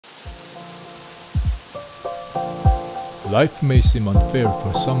Life may seem unfair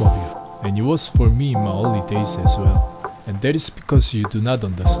for some of you, and it was for me in my early days as well. And that is because you do not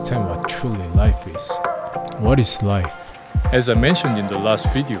understand what truly life is. What is life? As I mentioned in the last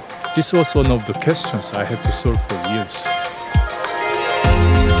video, this was one of the questions I had to solve for years.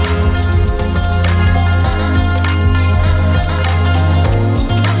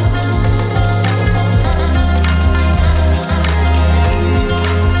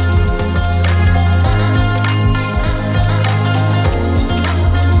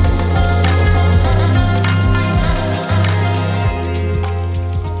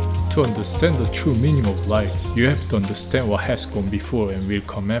 To understand the true meaning of life, you have to understand what has gone before and will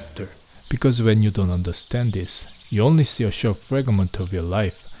come after. Because when you don't understand this, you only see a short fragment of your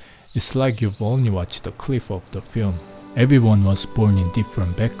life. It's like you've only watched a clip of the film. Everyone was born in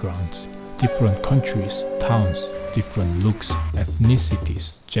different backgrounds, different countries, towns, different looks,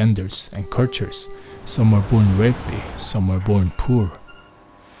 ethnicities, genders, and cultures. Some are born wealthy, some are born poor.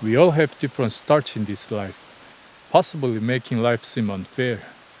 We all have different starts in this life, possibly making life seem unfair.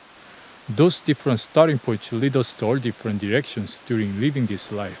 Those different starting points lead us to all different directions during living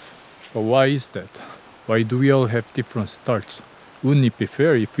this life. But why is that? Why do we all have different starts? Wouldn't it be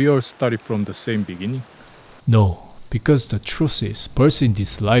fair if we all started from the same beginning? No, because the truth is, birth in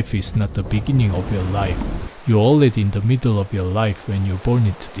this life is not the beginning of your life. You're already in the middle of your life when you're born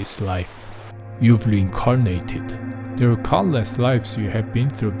into this life. You've reincarnated. There are countless lives you have been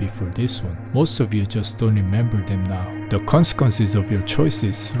through before this one. Most of you just don't remember them now. The consequences of your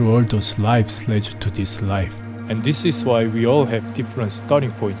choices through all those lives led you to this life. And this is why we all have different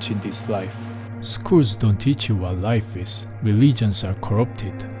starting points in this life. Schools don't teach you what life is. Religions are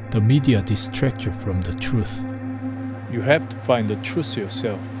corrupted. The media distract you from the truth. You have to find the truth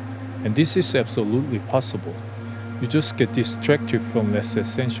yourself. And this is absolutely possible. You just get distracted from less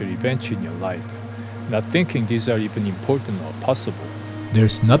essential events in your life, not thinking these are even important or possible.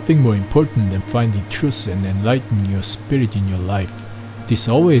 There's nothing more important than finding truth and enlightening your spirit in your life. This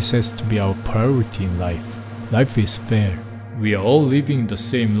always has to be our priority in life. Life is fair. We are all living the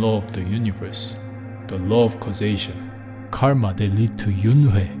same law of the universe, the law of causation. Karma that lead to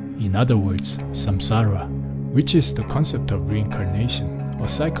yunhue, in other words, samsara, which is the concept of reincarnation, a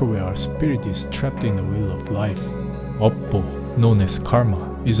cycle where our spirit is trapped in the wheel of life. Oppo, known as karma,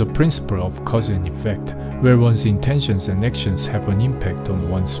 is a principle of cause and effect, where one's intentions and actions have an impact on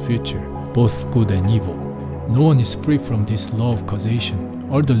one's future, both good and evil. No one is free from this law of causation.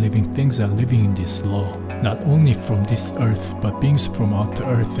 All the living things are living in this law, not only from this earth, but beings from outer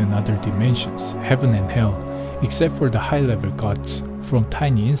earth and other dimensions, heaven and hell, except for the high-level gods, from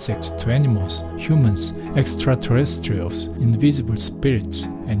tiny insects to animals, humans, extraterrestrials, invisible spirits,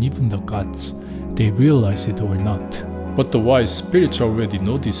 and even the gods. They realize it or not. But the wise spirits already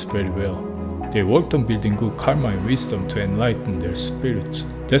know this very well. They worked on building good karma and wisdom to enlighten their spirits.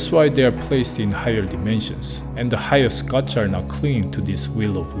 That's why they are placed in higher dimensions, and the highest gods are not clinging to this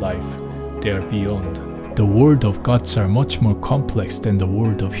wheel of life. They are beyond. The world of gods are much more complex than the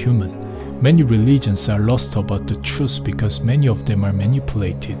world of human. Many religions are lost about the truth because many of them are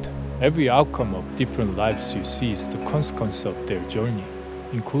manipulated. Every outcome of different lives you see is the consequence of their journey,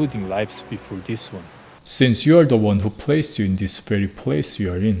 including lives before this one. Since you are the one who placed you in this very place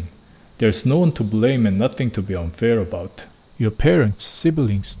you are in, there's no one to blame and nothing to be unfair about. Your parents,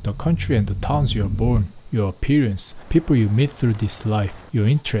 siblings, the country and the towns you are born, your appearance, people you meet through this life, your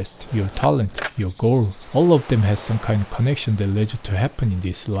interest, your talent, your goal, all of them has some kind of connection that led you to happen in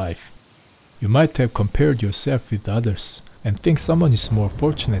this life. You might have compared yourself with others and think someone is more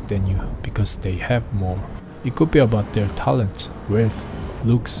fortunate than you because they have more. It could be about their talents, wealth,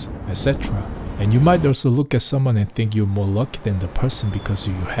 looks, etc. And you might also look at someone and think you're more lucky than the person because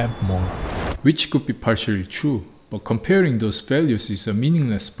you have more. Which could be partially true, but comparing those values is a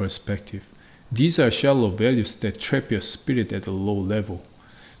meaningless perspective. These are shallow values that trap your spirit at a low level,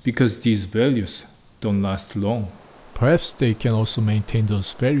 because these values don't last long. Perhaps they can also maintain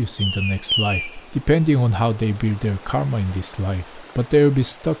those values in the next life, depending on how they build their karma in this life, but they will be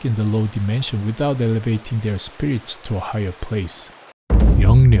stuck in the low dimension without elevating their spirits to a higher place.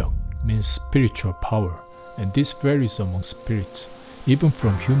 영력 means spiritual power, and this varies among spirits. Even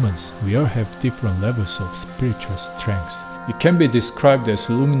from humans, we all have different levels of spiritual strength. It can be described as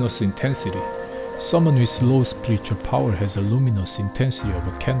luminous intensity. Someone with low spiritual power has a luminous intensity of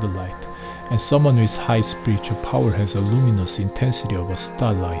a candlelight, and someone with high spiritual power has a luminous intensity of a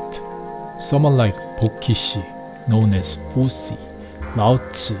starlight. Someone like Bokishi, known as Fusi, Lao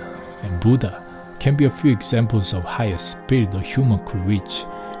Tzu, and Buddha can be a few examples of highest spirit a human could reach,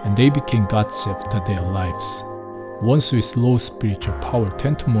 and they became gods after their lives. Ones with low spiritual power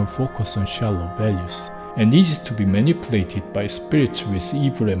tend to more focus on shallow values, and easy to be manipulated by spirits with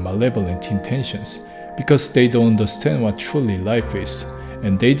evil and malevolent intentions, because they don't understand what truly life is,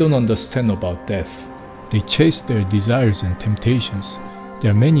 and they don't understand about death. They chase their desires and temptations.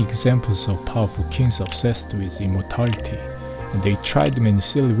 There are many examples of powerful kings obsessed with immortality, and they tried many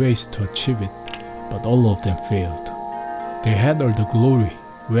silly ways to achieve it, but all of them failed. They had all the glory,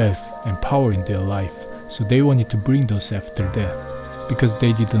 wealth, and power in their life, so they wanted to bring those after death, because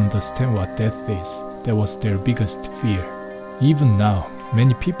they didn't understand what death is. That was their biggest fear. Even now,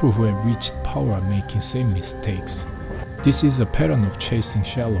 many people who have reached power are making same mistakes. This is a pattern of chasing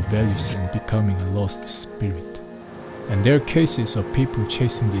shallow values and becoming a lost spirit. And there are cases of people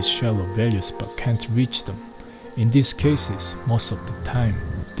chasing these shallow values but can't reach them. In these cases, most of the time,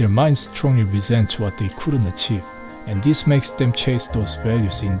 their minds strongly resent what they couldn't achieve, and this makes them chase those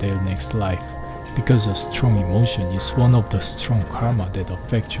values in their next life, because a strong emotion is one of the strong karma that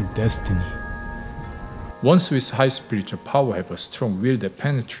affects your destiny. Ones with high spiritual power have a strong will that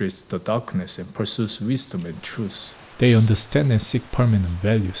penetrates the darkness and pursues wisdom and truth. They understand and seek permanent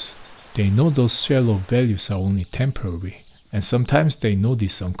values. They know those shallow values are only temporary, and sometimes they know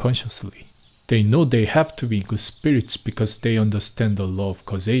this unconsciously. They know they have to be good spirits because they understand the law of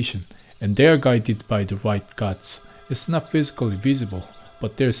causation, and they are guided by the right gods. It's not physically visible,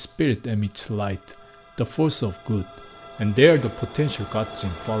 but their spirit emits light, the force of good, and they are the potential gods in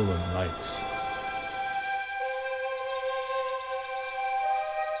following lives.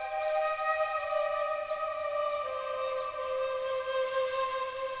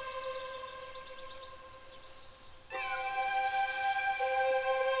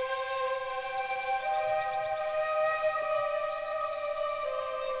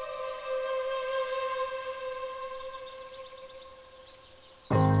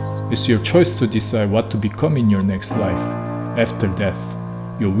 It's your choice to decide what to become in your next life. After death,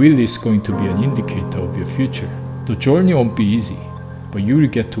 your will is going to be an indicator of your future. The journey won't be easy, but you will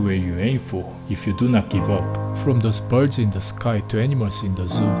get to where you aim for if you do not give up. From those birds in the sky to animals in the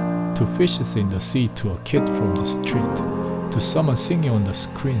zoo, to fishes in the sea to a kid from the street, to someone singing on the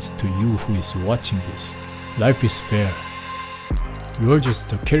screens to you who is watching this. Life is fair. You are just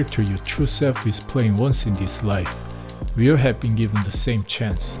the character your true self is playing once in this life. We all have been given the same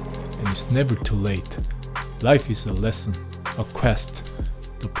chance, and it's never too late. Life is a lesson, a quest.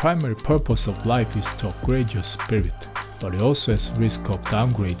 The primary purpose of life is to upgrade your spirit, but it also has risk of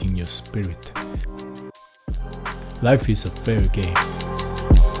downgrading your spirit. Life is a fair game.